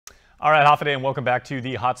All right, Hafide, and welcome back to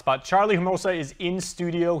the Hotspot. Charlie Hermosa is in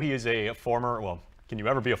studio. He is a former, well, can you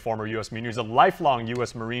ever be a former U.S. Marine? He's a lifelong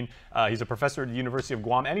U.S. Marine. He's a professor at the University of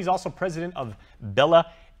Guam, and he's also president of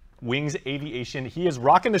Bella Wings Aviation. He is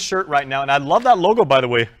rocking the shirt right now, and I love that logo, by the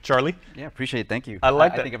way, Charlie. Yeah, appreciate it. Thank you. I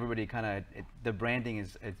like that. I think everybody kind of, the branding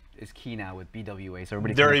is key now with BWA, so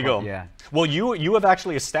everybody. There you go. Yeah. Well, you have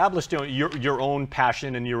actually established your own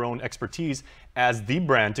passion and your own expertise as the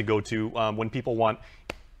brand to go to when people want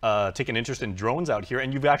take an interest in drones out here,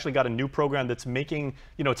 and you've actually got a new program that's making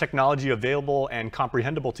technology available and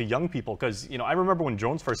comprehensible to young people. Because I remember when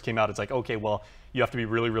drones first came out, it's like, okay, well, you have to be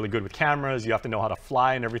really, really good with cameras, you have to know how to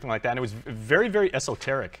fly and everything like that, and it was very, very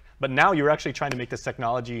esoteric. But now you're actually trying to make this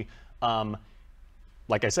technology,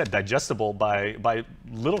 like I said, digestible by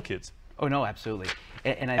little kids. Oh no, absolutely.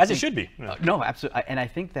 And it should be. No, absolutely. And I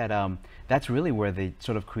think that that's really where the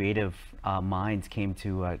sort of creative minds came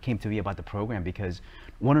to be about the program, because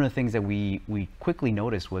one of the things that we quickly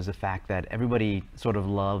noticed was the fact that everybody sort of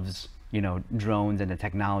loves drones and the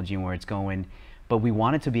technology and where it's going, but we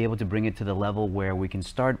wanted to be able to bring it to the level where we can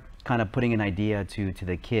start kind of putting an idea to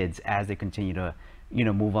the kids as they continue to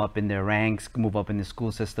move up in their ranks, move up in the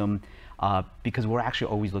school system, because we're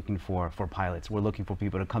actually always looking for pilots. We're looking for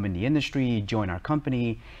people to come in the industry, join our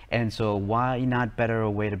company, and so why not better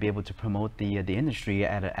a way to be able to promote the industry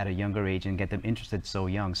at a younger age and get them interested so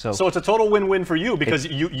young. So it's a total win-win for you, because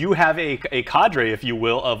you have a cadre, if you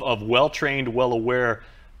will, of well-trained, well-aware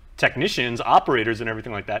technicians, operators, and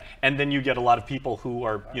everything like that, and then you get a lot of people who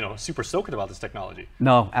are super stoked about this technology.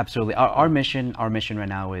 No, absolutely. Our mission right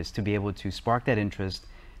now is to be able to spark that interest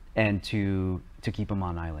and to keep them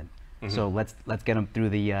on island. Mm-hmm. So let's get them through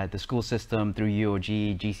the school system, through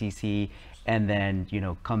UOG, GCC, and then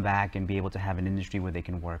come back and be able to have an industry where they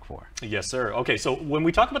can work for. Yes, sir. Okay, so when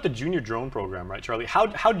we talk about the junior drone program, right, Charlie?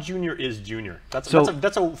 How junior is junior? That's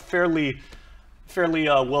a fairly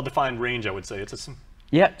well-defined range, I would say.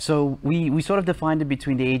 Yeah, so we sort of defined it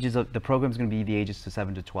between the ages of, the program is going to be the ages to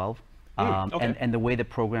 7 to 12. Okay. And the way the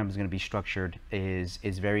program is going to be structured is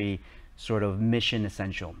very sort of mission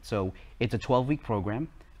essential. So it's a 12-week program.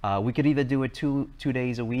 We could either do it two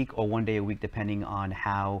days a week or 1 day a week, depending on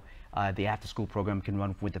how the after-school program can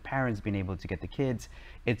run with the parents being able to get the kids.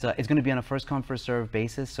 It's going to be on a first-come, first-served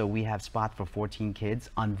basis, so we have spots for 14 kids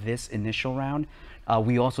on this initial round.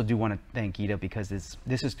 We also do want to thank Ida, because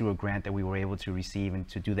this is through a grant that we were able to receive and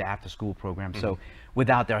to do the after-school program. Mm-hmm. So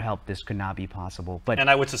without their help, this could not be possible. And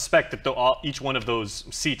I would suspect that each one of those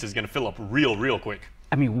seats is going to fill up real quick.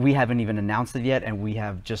 I mean, we haven't even announced it yet, and we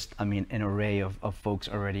have just, an array of folks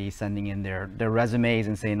already sending in their resumes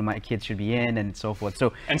and saying my kids should be in and so forth.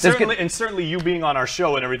 So and certainly you being on our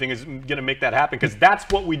show and everything is going to make that happen, because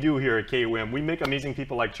that's what we do here at KUM. We make amazing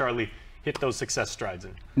people like Charlie hit those success strides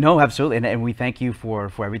in. No, absolutely, and we thank you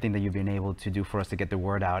for everything that you've been able to do for us to get the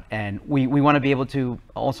word out, and we want to be able to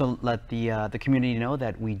also let the community know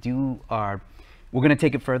that we're going to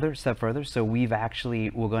take it a step further. So we're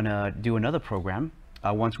going to do another program.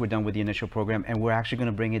 Once we're done with the initial program, and we're actually going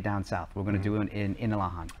to bring it down south. We're going to do it in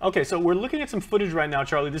Ilahan. Okay, so we're looking at some footage right now,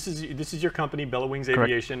 Charlie. This is your company, Bella Wings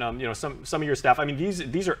Aviation. Some of your staff. I mean,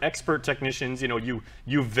 these are expert technicians. You've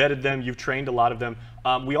vetted them, you've trained a lot of them.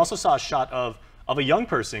 We also saw a shot of a young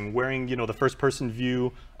person wearing the first-person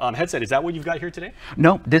view headset. Is that what you've got here today?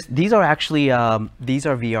 No, these are actually these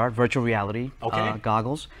are VR, virtual reality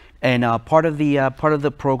goggles, and part of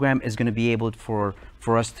the program is going to be able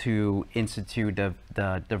for us to institute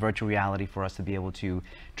the virtual reality, for us to be able to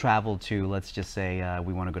travel to, let's just say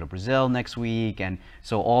we want to go to Brazil next week, and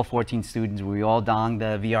so all 14 students, we all don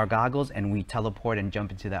the VR goggles and we teleport and jump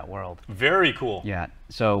into that world. Very cool. Yeah.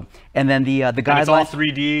 So, and then the guidelines. And it's all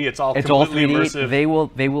 3D. It's all completely 3D.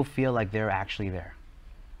 immersive. They will feel like they're actually there.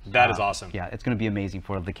 That is awesome. Yeah, it's going to be amazing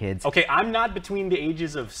for the kids. Okay, I'm not between the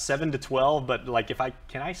ages of 7 to 12, but like,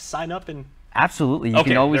 can I sign up and? Absolutely, you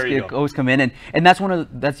can always come in, and that's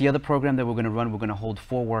the other program that we're going to run. We're going to hold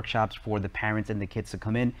 4 workshops for the parents and the kids to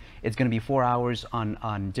come in. It's going to be 4 hours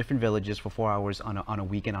on different villages for 4 hours on a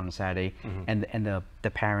weekend, on a Saturday, mm-hmm. and the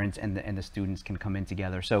parents and the students can come in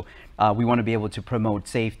together. So we want to be able to promote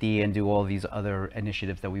safety and do all these other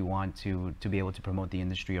initiatives that we want to be able to promote the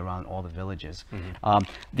industry around all the villages. Mm-hmm.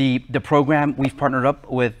 The program, we've partnered up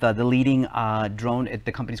with the leading drone.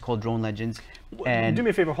 The company's called Drone Legends. And do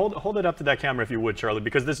me a favor, hold it up to that camera if you would, Charlie,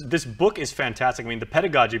 because this book is fantastic. I mean, the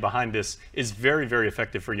pedagogy behind this is very, very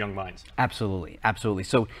effective for young minds. Absolutely, absolutely.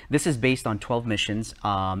 So this is based on 12 missions,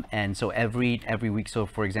 and so every week. So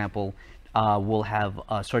for example, we'll have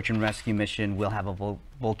a search and rescue mission. We'll have a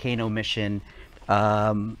volcano mission.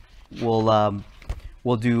 We'll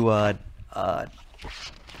do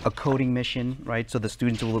a coding mission, right? So the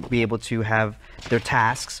students will be able to have their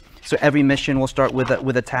tasks. So every mission will start with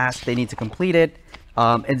a task. They need to complete it.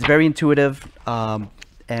 It's very intuitive.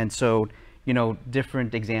 And so, you know,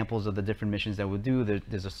 different examples of the different missions that we'll do.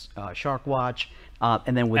 There's a shark watch.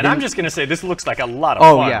 And then within, and I'm just going to say, this looks like a lot of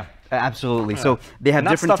fun. Oh, yeah. Absolutely. So they have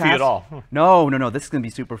Not different stuffy tasks. at all. No. This is going to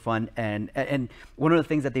be super fun. And one of the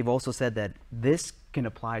things that they've also said that this can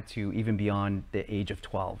apply to even beyond the age of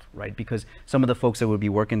 12, right? Because some of the folks that will be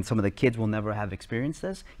working, some of the kids will never have experienced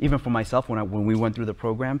this. Even for myself, when we went through the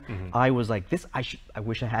program, I was like, I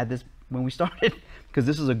wish I had this when we started, because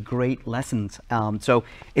this is a great lesson. So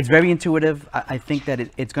it's very intuitive. I think that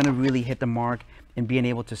it's going to really hit the mark in being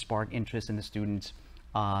able to spark interest in the students.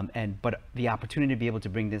 But the opportunity to be able to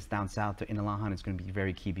bring this down south to Inalahan is going to be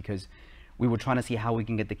very key, because we were trying to see how we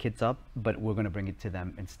can get the kids up, but we're going to bring it to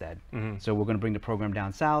them instead. So we're going to bring the program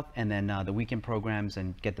down south, and then the weekend programs,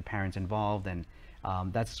 and get the parents involved, and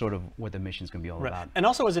that's sort of what the mission is going to be all about. And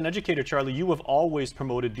also, as an educator, Charlie, you have always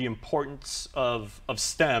promoted the importance of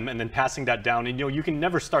STEM, and then passing that down. And you know, you can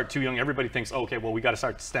never start too young. Everybody thinks, oh, okay, well, we got to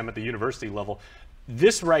start STEM at the university level.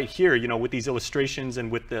 This right here, you know, with these illustrations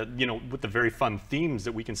and with the, you know, with the very fun themes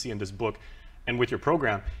that we can see in this book, and with your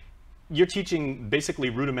program, you're teaching basically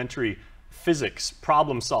rudimentary physics,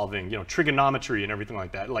 problem solving, you know, trigonometry and everything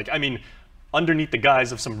like that. Like, I mean, underneath the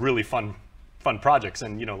guise of some really fun projects.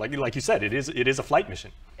 And, you know, like you said, it is a flight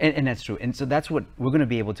mission. And that's true. And so that's what we're going to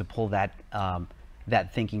be able to pull that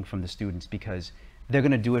that thinking from the students, because they're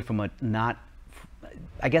going to do it from a not,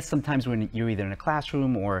 I guess sometimes when you're either in a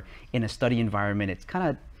classroom or in a study environment, it's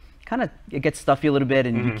kind of it gets stuffy a little bit,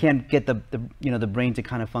 and you can't get the you know, the brain to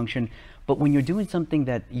kind of function. But when you're doing something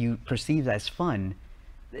that you perceive as fun,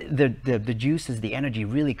 the juices, the energy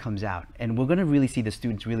really comes out, and we're going to really see the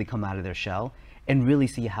students really come out of their shell and really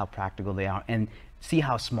see how practical they are and see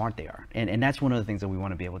how smart they are. And that's one of the things that we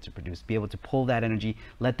want to be able to produce, be able to pull that energy,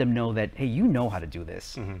 let them know that, hey, you know how to do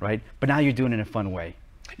this, right? But now you're doing it in a fun way.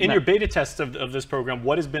 In your beta test of this program,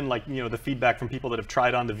 what has been like, you know, the feedback from people that have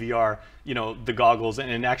tried on the VR, you know, the goggles,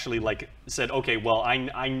 and actually like said, okay, well,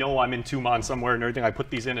 I know I'm in Tuman somewhere and everything, I put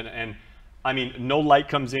these in, and I mean, no light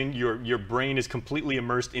comes in, your brain is completely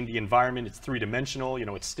immersed in the environment, it's three-dimensional, you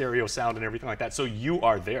know, it's stereo sound and everything like that, so you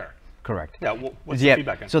are there. Correct. Yeah, what's the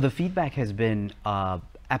feedback? So the feedback has been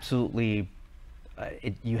absolutely,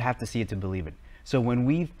 you have to see it to believe it. So when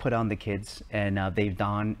we've put on the kids and they've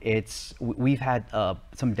done, we've had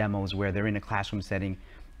some demos where they're in a classroom setting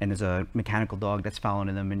and there's a mechanical dog that's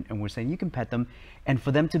following them, and we're saying you can pet them, and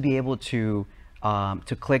for them to be able to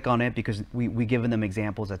click on it, because we given them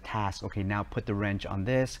examples of tasks. Okay, now put the wrench on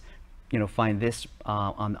this, you know, find this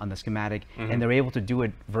on the schematic, and they're able to do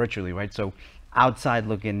it virtually, right? So outside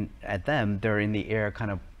looking at them, they're in the air kind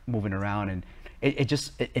of moving around, and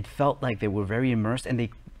it felt like they were very immersed, and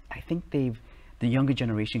I think the younger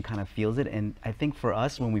generation kind of feels it. And I think for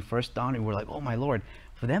us, when we first started, we're like, oh my Lord,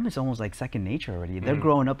 for them it's almost like second nature already. They're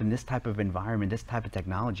growing up in this type of environment, this type of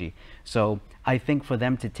technology. So I think for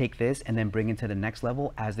them to take this and then bring it to the next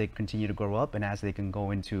level as they continue to grow up and as they can go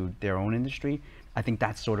into their own industry, I think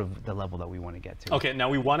that's sort of the level that we want to get to. Okay, now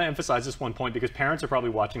we want to emphasize this one point, because parents are probably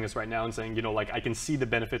watching this right now and saying, you know, like, I can see the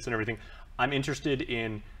benefits and everything. I'm interested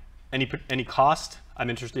in any cost. I'm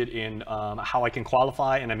interested in how I can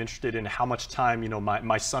qualify, and I'm interested in how much time, you know,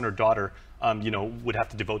 my son or daughter, you know, would have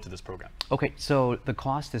to devote to this program. Okay, so the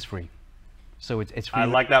cost is free. So it's free. I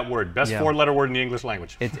like that word. Best four-letter word in the English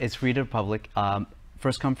language. It's free to the public.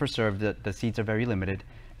 First come, first serve. The seats are very limited.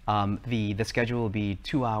 The schedule will be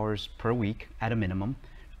 2 hours per week at a minimum.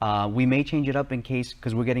 We may change it up in case,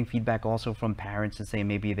 because we're getting feedback also from parents and saying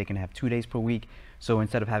maybe they can have 2 days per week. So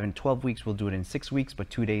instead of having 12 weeks, we'll do it in 6 weeks, but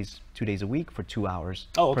 2 days a week for 2 hours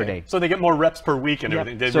per day. So they get more reps per week and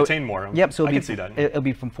everything. They retain more. Yep. So I can see that. It'll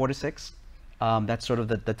be from 4 to 6. That's sort of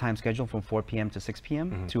the time schedule, from 4 p.m. to 6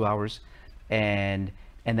 p.m., 2 hours. And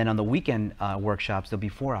then on the weekend workshops, there'll be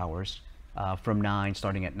 4 hours from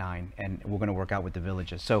starting at 9. And we're going to work out with the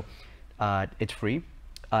villages. So it's free,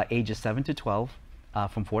 ages 7 to 12.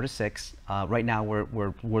 From 4 to 6. Right now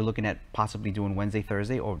we're looking at possibly doing Wednesday,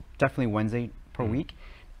 Thursday, or definitely Wednesday per week.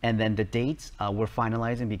 And then the dates we're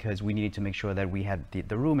finalizing, because we needed to make sure that we had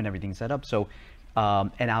the room and everything set up. So,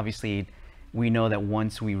 and obviously we know that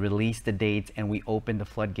once we release the dates and we open the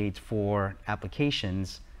floodgates for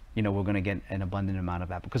applications, you know, we're going to get an abundant amount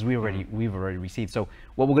of because we've already received. So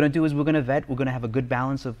what we're going to do is we're going to vet. We're going to have a good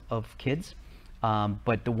balance of kids.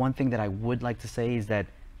 But the one thing that I would like to say is that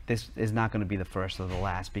this is not going to be the first or the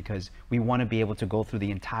last, because we want to be able to go through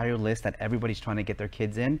the entire list that everybody's trying to get their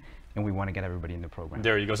kids in, and we want to get everybody in the program.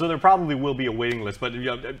 There you go. So there probably will be a waiting list, but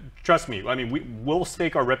trust me, I mean, we'll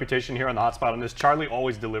stake our reputation here on the Hotspot on this. Charlie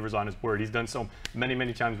always delivers on his word. He's done so many,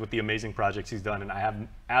 many times with the amazing projects he's done, and I have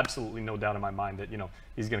absolutely no doubt in my mind that,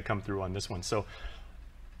 he's going to come through on this one. So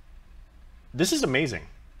this is amazing.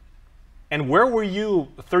 And where were you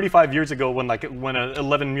 35 years ago when an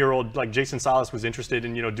 11-year-old like Jason Salas was interested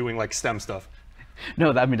in, doing like STEM stuff?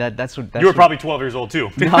 No, I mean that's what you were probably 12 years old too.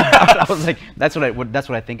 No, I was like, that's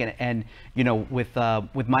what I think, and with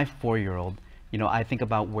my 4-year-old, I think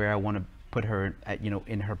about where I want to put her at,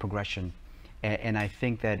 in her progression, and I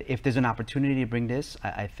think that if there's an opportunity to bring this,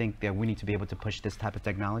 I think that we need to be able to push this type of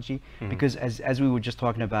technology, because as we were just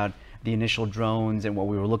talking about the initial drones and what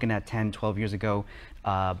we were looking at 10, 12 years ago,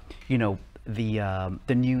 the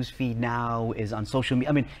news feed now is on social media.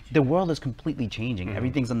 I mean, the world is completely changing.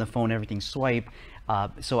 Everything's on the phone, everything's swipe.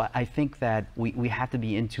 So I think that we have to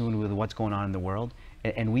be in tune with what's going on in the world.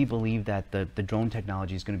 And we believe that the drone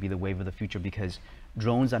technology is going to be the wave of the future, because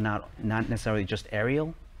drones are not necessarily just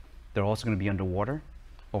aerial. They're also going to be underwater,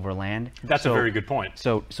 over land. That's a very good point.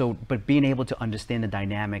 But being able to understand the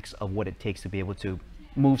dynamics of what it takes to be able to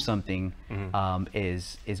move something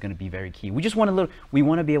is going to be very key. We just want to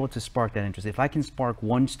be able to spark that interest. If I can spark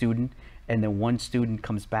one student, and then one student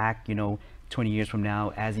comes back, 20 years from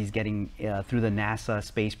now, as he's getting through the NASA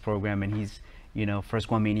space program, and he's first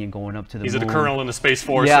Guamanian going up to the moon. He's a colonel in the Space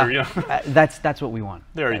Force. Yeah, that's what we want.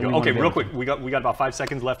 There you go. Okay, real quick, we got about 5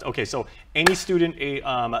 seconds left. Okay, so any student,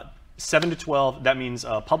 7 to 12, that means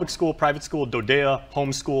public school, private school, DODEA,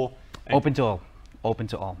 homeschool. Open to all. Open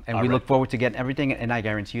to all. And we look forward to getting everything, and I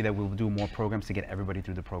guarantee you that we'll do more programs to get everybody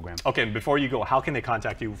through the program. Okay, and before you go, how can they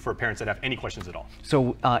contact you for parents that have any questions at all?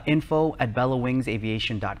 So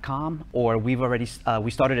info@bellawingsaviation.com, or we've already,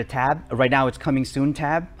 we started a tab. Right now it's coming soon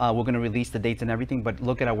tab. We're going to release the dates and everything, but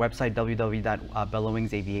look at our website,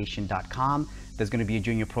 www.bellawingsaviation.com. There's going to be a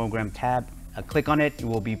junior program tab. Click on it.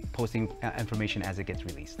 We'll be posting information as it gets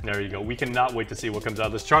released. There you go. We cannot wait to see what comes out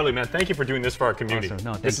of this. Charlie, man, thank you for doing this for our community. Awesome.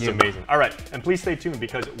 No, this is amazing. All right, and please stay tuned,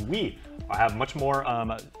 because we have much more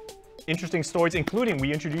interesting stories, including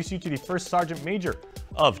we introduce you to the first Sergeant Major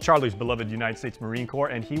of Charlie's beloved United States Marine Corps,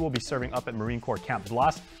 and he will be serving up at Marine Corps Camp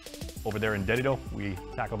Blas over there in Dedido. We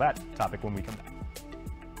tackle that topic when we come back.